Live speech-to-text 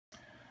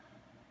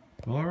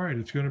All right,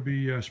 it's going to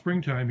be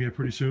springtime here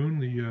pretty soon.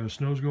 The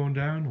snow's going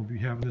down. We'll be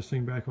having this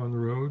thing back on the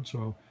road.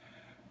 So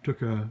took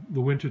the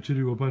winter to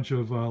do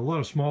a lot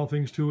of small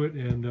things to it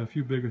and a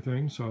few bigger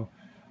things. So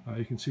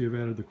you can see I've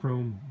added the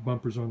chrome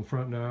bumpers on the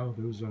front now.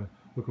 Those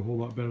look a whole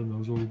lot better than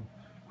those old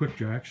quick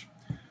jacks.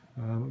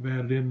 I've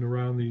added in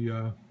around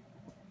the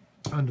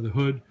under the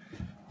hood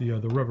the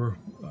rubber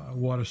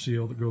water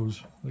seal that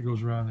goes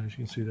around there. As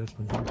you can see, that's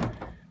been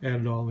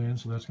added all in,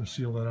 so that's going to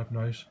seal that up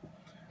nice.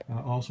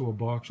 Also a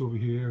box over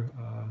here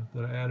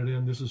that I added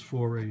in. This is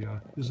for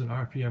this is an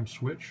RPM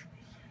switch,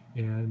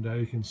 and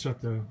you can set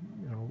the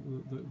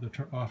the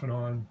off and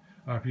on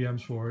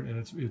RPMs for it, and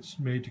it's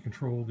made to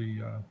control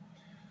the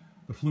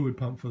fluid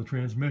pump for the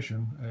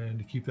transmission and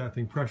to keep that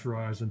thing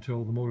pressurized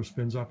until the motor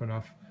spins up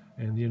enough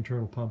and the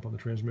internal pump on the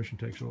transmission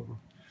takes over.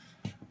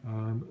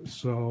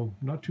 So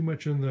not too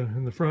much in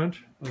the front,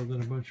 other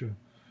than a bunch of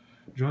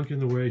junk in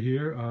the way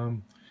here.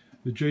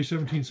 The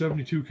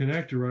J1772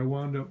 connector, I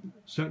wound up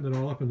setting it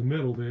all up in the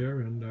middle there,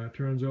 and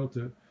turns out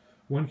that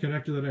one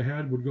connector that I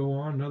had would go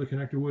on, another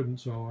connector wouldn't,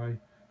 so I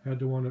had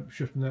to wind up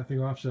shifting that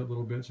thing offset a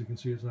little bit, so you can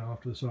see it's now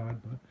off to the side,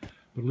 but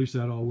at least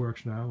that all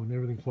works now, and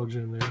everything plugs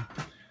in there.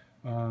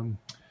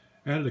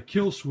 Added a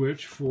kill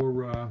switch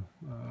for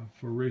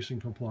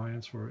racing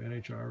compliance for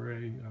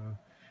NHRA,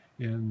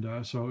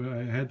 and so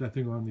I had that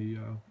thing on the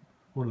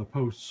one of the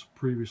posts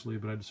previously,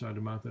 but I decided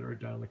to mount that right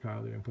down in the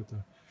car there and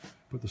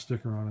put the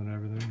sticker on and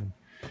everything.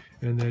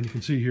 And then you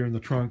can see here in the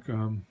trunk,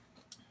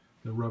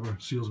 the rubber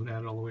seal's been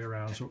added all the way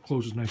around, so it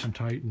closes nice and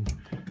tight, and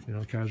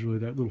the car's really,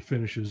 that little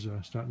finish is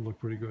starting to look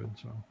pretty good.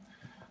 So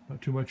not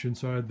too much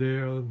inside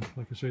there,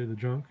 like I say, the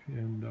junk.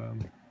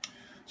 And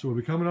so we'll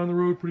be coming on the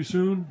road pretty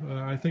soon.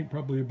 I think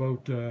probably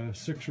about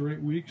 6 or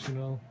 8 weeks,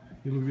 and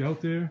it'll be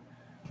out there.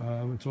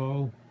 It's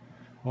all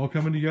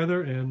coming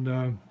together,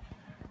 and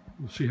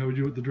we'll see how we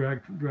do with the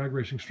drag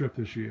racing strip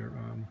this year.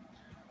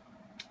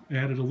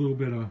 Added a little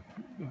bit of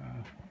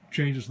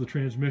changes to the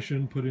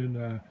transmission,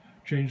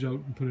 changed out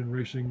and put in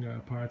racing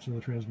parts in the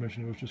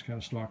transmission. It was just kind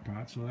of stock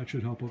parts, so that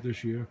should help out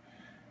this year.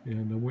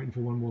 And I'm waiting for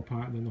one more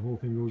part, and then the whole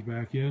thing goes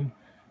back in.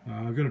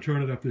 I'm going to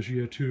turn it up this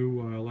year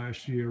too.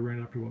 Last year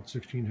ran up to about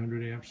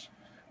 1600 amps.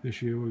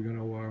 This year we're going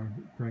to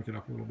crank it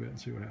up a little bit and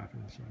see what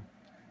happens. So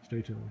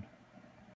stay tuned.